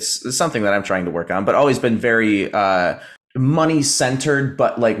it's something that I'm trying to work on, but always been very money centered,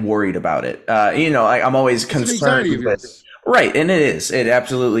 but like worried about it. I'm always concerned with, right, and it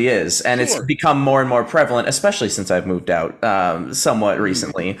absolutely is, and it's become more and more prevalent, especially since I've moved out somewhat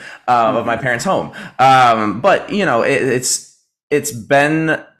recently of my parents' home. But it's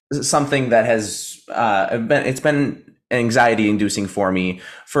been something that has been anxiety inducing for me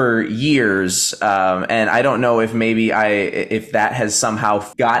for years. And I don't know if maybe if that has somehow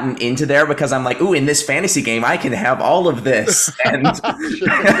gotten into there, because I'm like, ooh, in this fantasy game, I can have all of this. And,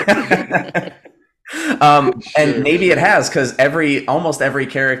 and maybe it has, because almost every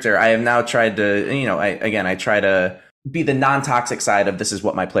character I have now tried to, I try to be the non-toxic side of, this is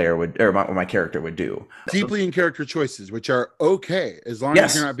what my player would, or my character would do. Deeply in character choices, which are okay as long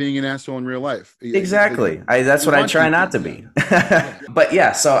as you're not being an asshole in real life. Exactly. That's what I try not to be. But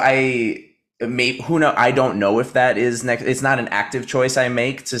yeah, so maybe, who know, I don't know if that is next. It's not an active choice I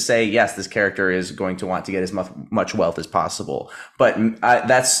make to say yes, this character is going to want to get as much wealth as possible, but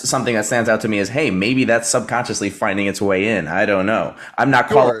that's something that stands out to me as, hey, maybe that's subconsciously finding its way in. I don't know. I'm not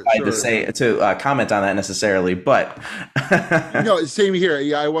Sure, qualified to sure. say to comment on that necessarily, but No, same here.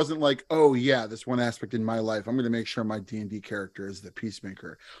 Yeah, I wasn't like, oh yeah, this one aspect in my life, I'm going to make sure my D&D character is the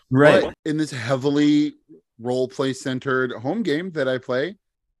peacemaker. right. But in this heavily role play centered home game that I play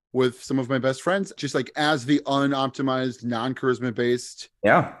with some of my best friends, just like as the unoptimized, non-charisma based,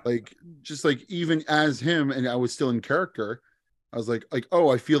 Yeah. like just like even as him, and I was still in character, I was like, oh,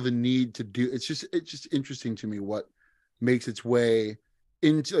 I feel the need to do. It's just interesting to me what makes its way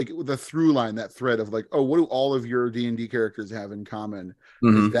into like the through line, that thread of like, oh, what do all of your D&D characters have in common?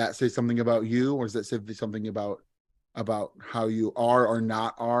 Does Hmm. that say something about you, or does that say something about how you are or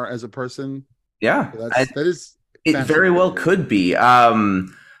not are as a person? Yeah. So that is It very fascinating well to me. could be.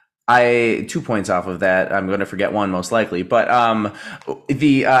 I 2 points off of that. I'm going to forget one most likely, but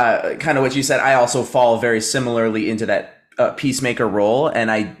the kind of what you said, I also fall very similarly into that peacemaker role,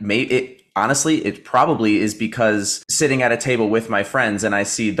 and I may it honestly, it probably is because sitting at a table with my friends, and I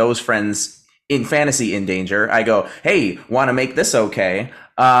see those friends in fantasy in danger. I go, hey, want to make this okay?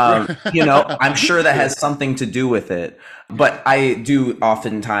 I'm sure that Sure. has something to do with it, but I do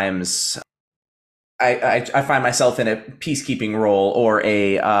oftentimes I find myself in a peacekeeping role or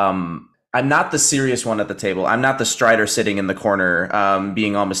a I'm not the serious one at the table. I'm not the Strider sitting in the corner,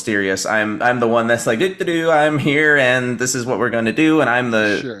 being all mysterious. I'm the one that's like, "Do-do-do, I'm here, and this is what we're going to do, and I'm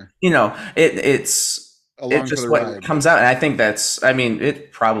the, Sure. it's Along for just the what ride. comes out, and I think I mean, it's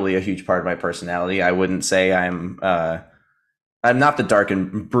probably a huge part of my personality. I wouldn't say I'm not the dark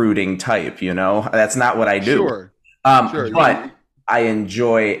and brooding type. That's not what I do. Sure. Sure. But I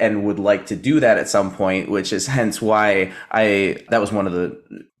enjoy and would like to do that at some point, which is hence why that was one of the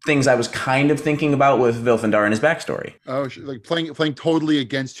things I was kind of thinking about with Vilfendar and his backstory. Oh, like playing totally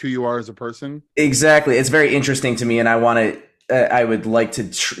against who you are as a person. Exactly. It's very interesting to me, and I would like to,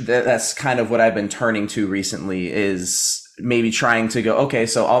 that's kind of what I've been turning to recently, is maybe trying to go, okay,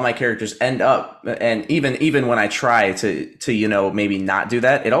 so all my characters end up, and even when I try to maybe not do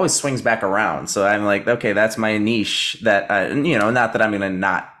that, it always swings back around. So I'm like, okay, that's my niche that, not that I'm going to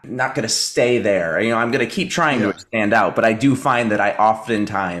not going to stay there. I'm going to keep trying to Yeah. stand out, but I do find that I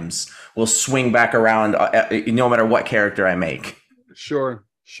oftentimes will swing back around, no matter what character I make. Sure.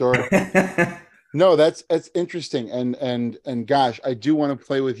 Sure. No, that's interesting, and gosh, I do want to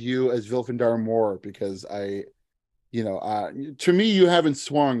play with you as Vilfendar more because to me, you haven't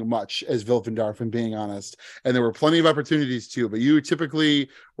swung much as Vilfendar, if I'm being honest, and there were plenty of opportunities too, but you typically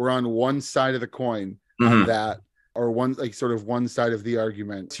were on one side of the coin on Hmm. that, or one like sort of one side of the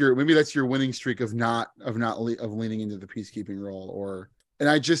argument. Maybe that's your winning streak of leaning into the peacekeeping role, and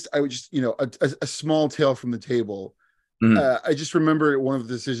I would just a small tale from the table. Hmm. I just remember one of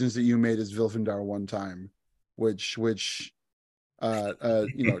the decisions that you made as Vilfendar one time, which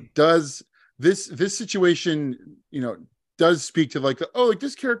does this situation, does speak to like like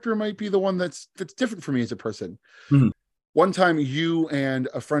this character might be the one that's different for me as a person. Hmm. One time, you and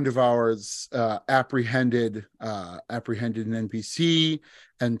a friend of ours apprehended an NPC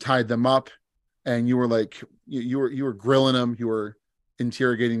and tied them up, and you were like you were grilling them, you were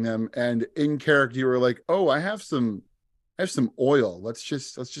interrogating them, and in character you were like, oh, I have some oil. Let's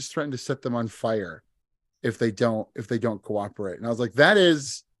just threaten to set them on fire if they don't cooperate. And I was like, that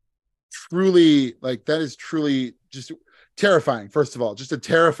is truly just terrifying. First of all, just a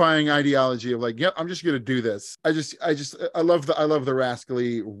terrifying ideology of like, yep, I'm just gonna do this. I love the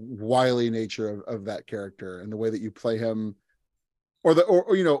rascally, wily nature of that character and the way that you play him, you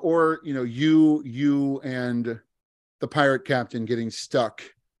and the pirate captain getting stuck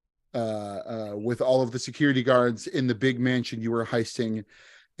with all of the security guards in the big mansion you were heisting,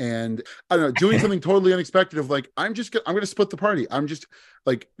 and I don't know, doing something totally unexpected of like, I'm gonna split the party. I'm just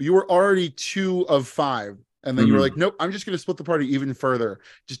like, you were already 2 of 5, and then you were Hmm. like, nope, I'm just gonna split the party even further,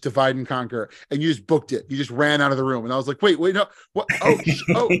 just divide and conquer, and you just booked it. You just ran out of the room, and I was like, wait, no, what?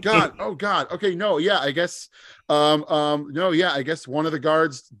 Oh god, okay, no, yeah, I guess, no, yeah, I guess one of the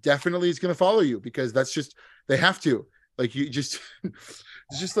guards definitely is gonna follow you because that's just, they have to, like, you just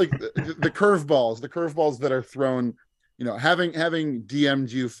it's just like the curveballs that are thrown, having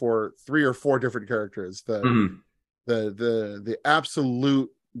DM'd you for 3 or 4 different characters, Hmm. the absolute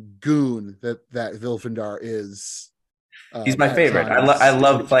goon that Vilfendar is, He's my at favorite. I times.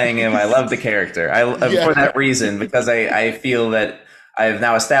 love playing him. I love the character. For Yeah. that reason, because I feel that I've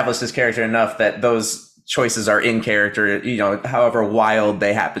now established this character enough that those choices are in character, however wild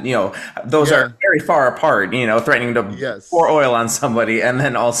they happen, those are Yeah. very far apart, threatening to pour Yes. oil on somebody and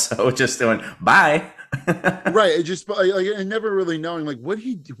then also just doing bye. Right. It just like and never really knowing like would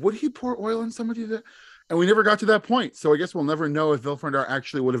he pour oil on somebody that, and we never got to that point. So I guess we'll never know if Vilfrendar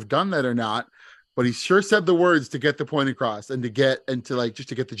actually would have done that or not. But he sure said the words to get the point across and to like just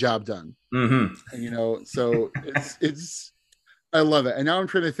to get the job done. Hmm. And so it's I love it. And now I'm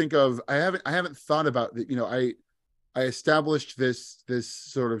trying to think of I haven't thought about that. I established this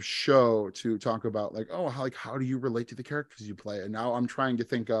sort of show to talk about like, oh, how do you relate to the characters you play? And now I'm trying to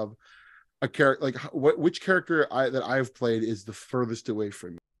think of a character like which character that I've played is the furthest away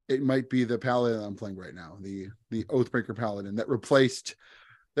from me. It might be the paladin I'm playing right now, the Oathbreaker paladin that replaced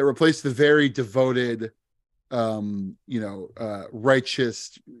the very devoted,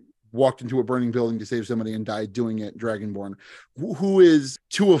 righteous, walked into a burning building to save somebody and died doing it, Dragonborn, who is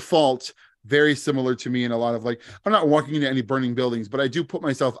to a fault very similar to me in a lot of like, I'm not walking into any burning buildings, but I do put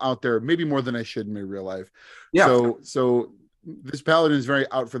myself out there maybe more than I should in my real life. Yeah. So this paladin is very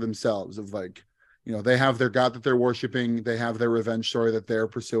out for themselves of like, they have their god that they're worshiping, they have their revenge story that they're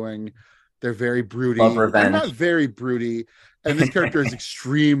pursuing. They're very Love broody. I'm not revenge. very broody, and this character is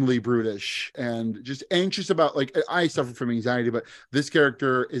extremely brutish and just anxious about like I suffer from anxiety, but this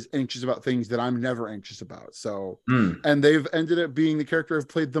character is anxious about things that I'm never anxious about. So, Mm. and they've ended up being the character I've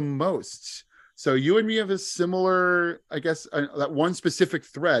played the most. So you and me have a similar, I guess, that one specific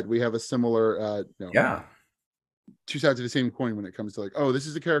thread. We have a similar, Yeah. two sides of the same coin when it comes to like, oh, this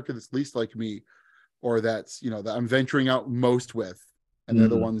is the character that's least like me, or that's that I'm venturing out most with, and they're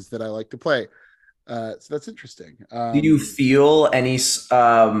the Mm. ones that I like to play. So that's interesting. Do you feel any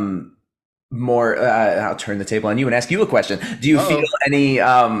more? I'll turn the table on you and ask you a question. Uh-oh.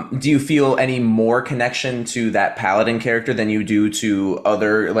 Do you feel any more connection to that paladin character than you do to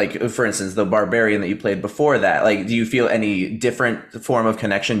other, like for instance, the barbarian that you played before that? Like, do you feel any different form of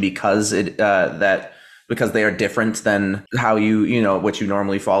connection because they are different than how what you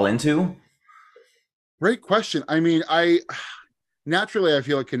normally fall into? Great question. I mean, naturally I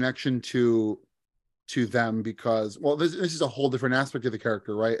feel a connection to them because, well, this is a whole different aspect of the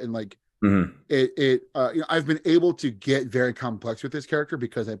character, right? And like Hmm. I've been able to get very complex with this character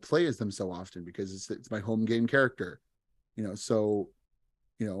because I play as them so often, because it's my home game character. So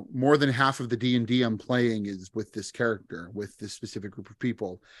more than half of the D&D I'm playing is with this character, with this specific group of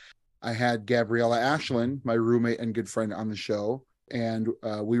people. I had Gabriella Ashlyn, my roommate and good friend, on the show, and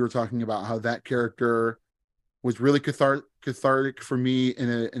we were talking about how that character was really cathartic for me in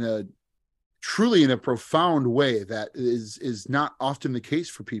a truly in a profound way that is not often the case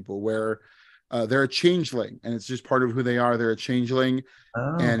for people, where they're a changeling and it's just part of who they are. They're a changeling,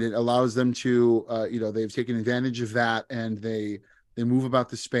 Oh. and it allows them to they've taken advantage of that, and they move about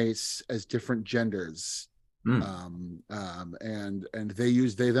the space as different genders, Mm. and they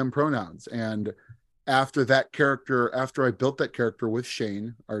use they them pronouns. And after I built that character with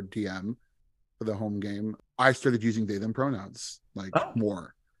Shane, our DM, for the home game, I started using they them pronouns like Oh.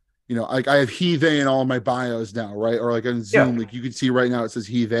 more. Like I have he they in all my bios now, right? Or like on Yeah. Zoom, like you can see right now it says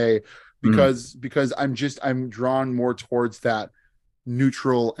he they, Mm. because I'm drawn more towards that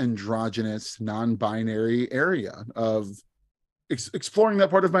neutral, androgynous, non-binary area of exploring that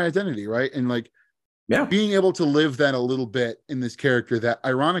part of my identity, right? And like Yeah. being able to live that a little bit in this character that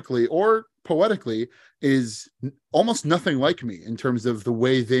ironically or poetically is almost nothing like me in terms of the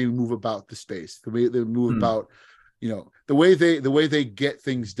way they move about the space, the way they move Mm. about, the way they get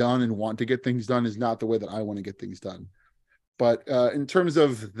things done and want to get things done is not the way that I want to get things done. But in terms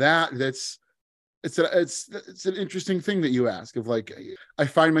of that, it's an interesting thing that you ask of like, I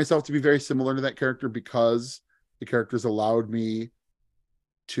find myself to be very similar to that character because the characters allowed me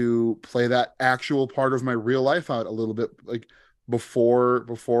to play that actual part of my real life out a little bit, like before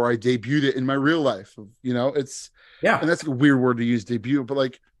I debuted it in my real life. It's, Yeah. and that's a weird word to use, debut, but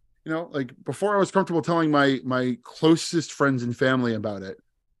like, like before I was comfortable telling my closest friends and family about it,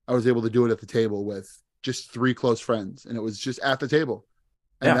 I was able to do it at the table with just three close friends, and it was just at the table,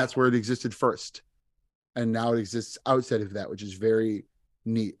 and Yeah. that's where it existed first. And now it exists outside of that, which is very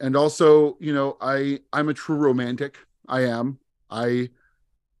neat. And also, I'm a true romantic. I am. I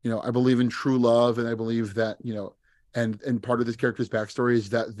believe in true love, and I believe that, and part of this character's backstory is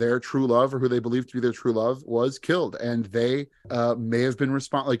that their true love, or who they believe to be their true love, was killed, and they may have been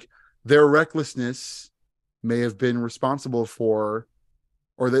like their recklessness may have been responsible for,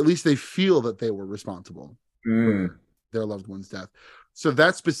 or at least they feel that they were responsible Mm. for their loved one's death. So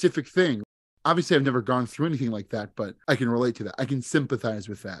that specific thing, obviously, I've never gone through anything like that, but I can relate to that. I can sympathize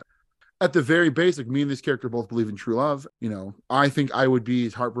with that. At the very basic, me and this character both believe in true love. I think I would be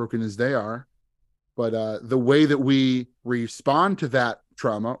as heartbroken as they are, But the way that we respond to that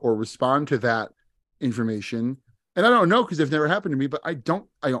trauma or respond to that information, and I don't know because it's never happened to me, but I don't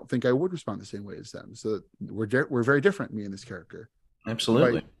think I would respond the same way as them. So we're very different, me and this character.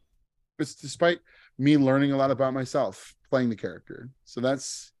 Absolutely. Despite me learning a lot about myself playing the character. So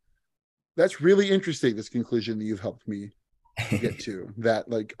that's really interesting, this conclusion that you've helped me get to, that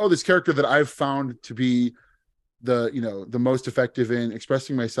like, oh, this character that I've found to be the most effective in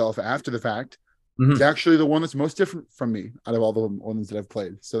expressing myself after the fact is actually the one that's most different from me out of all the ones that I've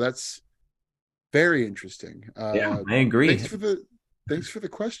played. So that's very interesting. Yeah, I agree. Thanks for the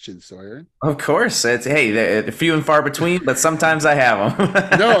question, Sawyer. Of course. It's, hey, they're few and far between, but sometimes I have them.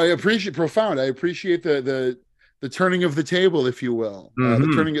 No, I appreciate the turning of the table, if you will.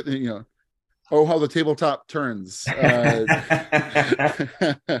 The turning of the, oh, how the tabletop turns.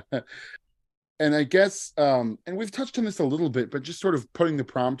 And I guess, and we've touched on this a little bit, but just sort of putting the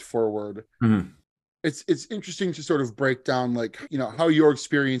prompt forward, it's interesting to sort of break down, like, how your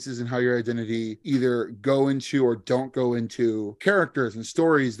experiences and how your identity either go into or don't go into characters and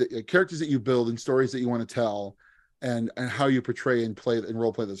stories characters that you build and stories that you want to tell, and how you portray and play and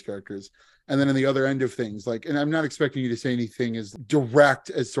role play those characters. And then on the other end of things, like, and I'm not expecting you to say anything as direct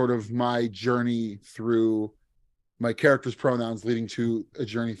as sort of my journey through my character's pronouns leading to a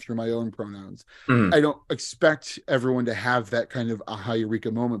journey through my own pronouns. I don't expect everyone to have that kind of aha eureka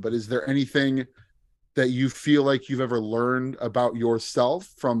moment, but is there anything that you feel like you've ever learned about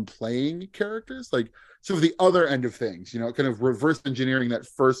yourself from playing characters? Like, so the other end of things, kind of reverse engineering that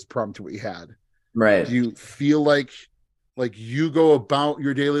first prompt we had. Right. Do you feel like you go about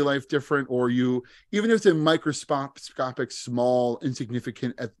your daily life different, or you, even if it's a microscopic, small,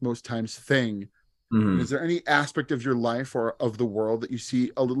 insignificant at most times thing, is there any aspect of your life or of the world that you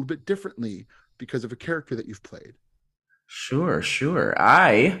see a little bit differently because of a character that you've played? Sure.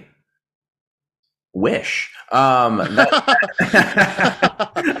 I wish.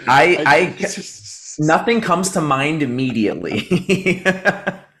 Nothing comes to mind immediately.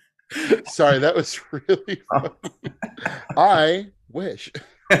 Sorry, that was really funny. I wish.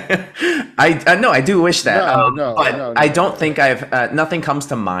 I do wish that. No, I don't think I've nothing comes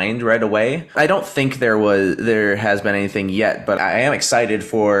to mind right away. I don't think there has been anything yet, but I am excited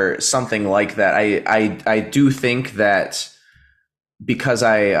for something like that. I do think that because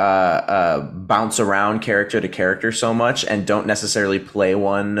I bounce around character to character so much and don't necessarily play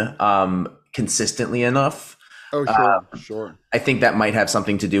one consistently enough. Oh, sure. I think that might have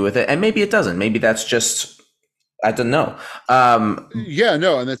something to do with it, and maybe it doesn't. Maybe that's just, I don't know. And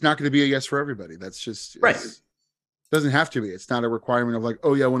that's not going to be a yes for everybody. That's just right. Doesn't have to be. It's not a requirement of like,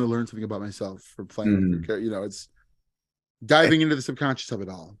 oh yeah, I want to learn something about myself from playing. It's diving into the subconscious of it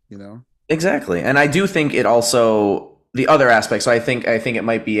all. Exactly, and I do think it also, the other aspect. So I think it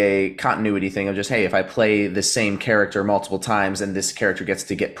might be a continuity thing of just, hey, if I play the same character multiple times, and this character gets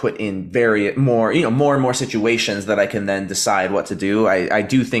to get put in more and more situations that I can then decide what to do. I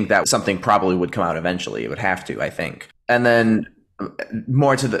do think that something probably would come out eventually. It would have to, I think. And then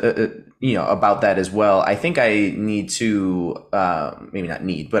more to the about that as well. I think I need to maybe not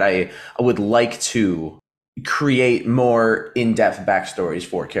need, but I would like to create more in-depth backstories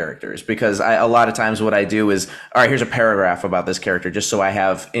for characters, because a lot of times what I do is, all right, here's a paragraph about this character, just so I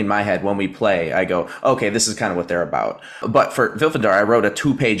have in my head when we play, I go, okay, this is kind of what they're about. But for Vilfendar, I wrote a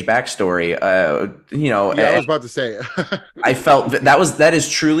 2-page backstory. I was about to say I felt that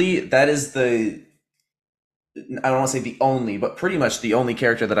is the, I don't want to say the only, but pretty much the only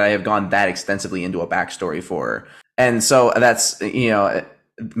character that I have gone that extensively into a backstory for. And so that's,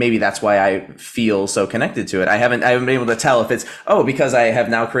 maybe that's why I feel so connected to it. I haven't been able to tell if it's, because I have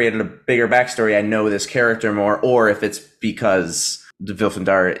now created a bigger backstory, I know this character more, or if it's because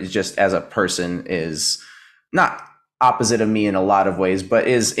Vilfendar is just as a person is not opposite of me in a lot of ways, but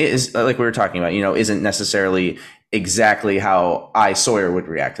is like we were talking about, isn't necessarily exactly how I, Sawyer, would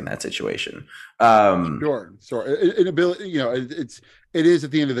react in that situation. Sure. Inability, it is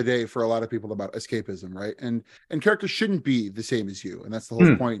at the end of the day for a lot of people about escapism, right? And characters shouldn't be the same as you, and that's the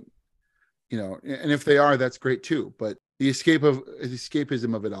whole point. And if they are, that's great too. But the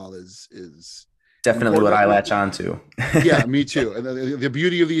escapism of it all is definitely what I latch on to. Yeah, me too. And the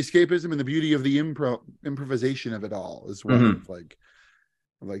beauty of the escapism and the beauty of the improvisation of it all as well.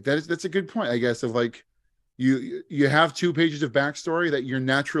 Like that's a good point, I guess, of like, you have 2 pages of backstory that you're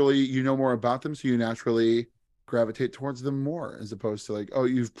naturally, more about them, so you naturally gravitate towards them more, as opposed to like, oh,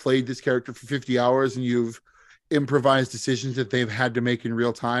 you've played this character for 50 hours and you've improvised decisions that they've had to make in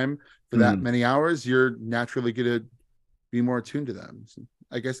real time for that many hours. You're naturally going to be more attuned to them. So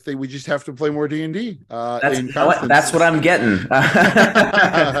I guess we just have to play more D&D. That's what I'm getting.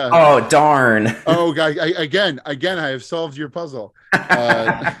 Oh, darn. Oh, God, again, I have solved your puzzle.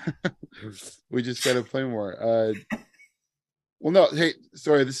 We just got to play more. Well, no, hey,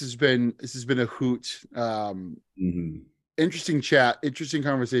 sorry, this has been a hoot. Interesting chat, interesting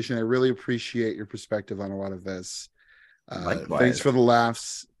conversation. I really appreciate your perspective on a lot of this. Thanks for the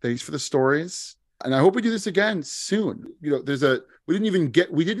laughs. Thanks for the stories. And I hope we do this again soon. We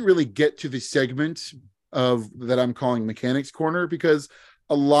didn't really get to the segment of that I'm calling Mechanics Corner, because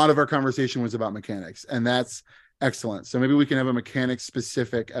a lot of our conversation was about mechanics, and that's excellent. So maybe we can have a mechanics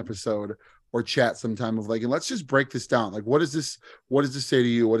specific episode or chat sometime of and let's just break this down. What does this say to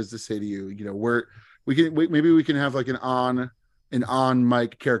you? What does this say to you? Maybe we can have an on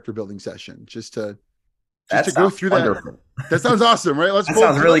mic character building session just to go through wonderful. That sounds awesome, right? That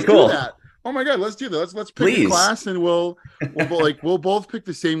sounds really cool. That. Oh my God, let's do that. Let's pick a class, and we'll both pick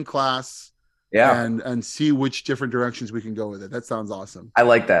the same class. Yeah. And see which different directions we can go with it. That sounds awesome. I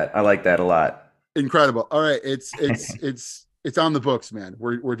like that a lot. Incredible. All right. It's on the books, man.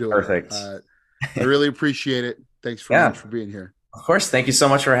 We're doing perfect. I really appreciate it. Thanks very much for being here. Of course. Thank you so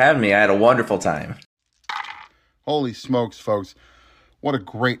much for having me. I had a wonderful time. Holy smokes, folks. What a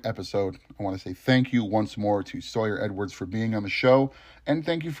great episode. I want to say thank you once more to Sawyer Edwards for being on the show, and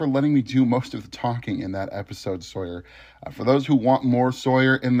thank you for letting me do most of the talking in that episode, Sawyer. For those who want more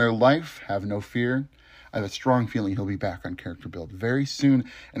Sawyer in their life, have no fear. I have a strong feeling he'll be back on Character Build very soon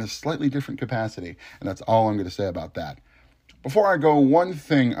in a slightly different capacity, and that's all I'm going to say about that. Before I go, one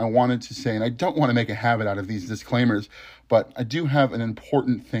thing I wanted to say, and I don't want to make a habit out of these disclaimers, but I do have an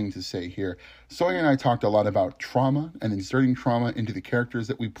important thing to say here. Sawyer and I talked a lot about trauma and inserting trauma into the characters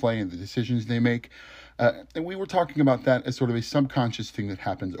that we play and the decisions they make. And we were talking about that as sort of a subconscious thing that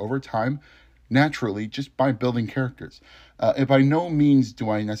happens over time, naturally, just by building characters. And by no means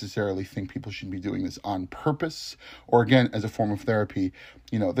do I necessarily think people should be doing this on purpose or, again, as a form of therapy.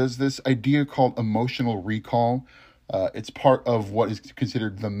 There's this idea called emotional recall. It's part of what is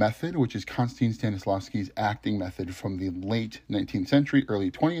considered the method, which is Konstantin Stanislavski's acting method from the late 19th century,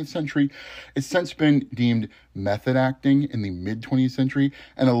 early 20th century. It's since been deemed method acting in the mid-20th century,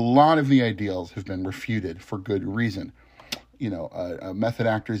 and a lot of the ideals have been refuted for good reason. Method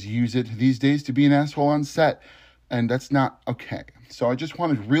actors use it these days to be an asshole on set, and that's not okay. So I just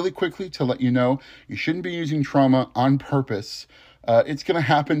wanted really quickly to let you know you shouldn't be using trauma on purpose. It's going to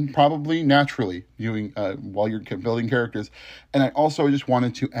happen probably naturally while you're building characters. And I also just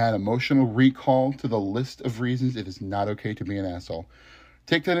wanted to add emotional recall to the list of reasons it is not okay to be an asshole.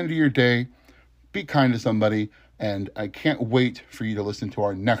 Take that into your day. Be kind to somebody. And I can't wait for you to listen to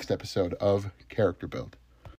our next episode of Character Build.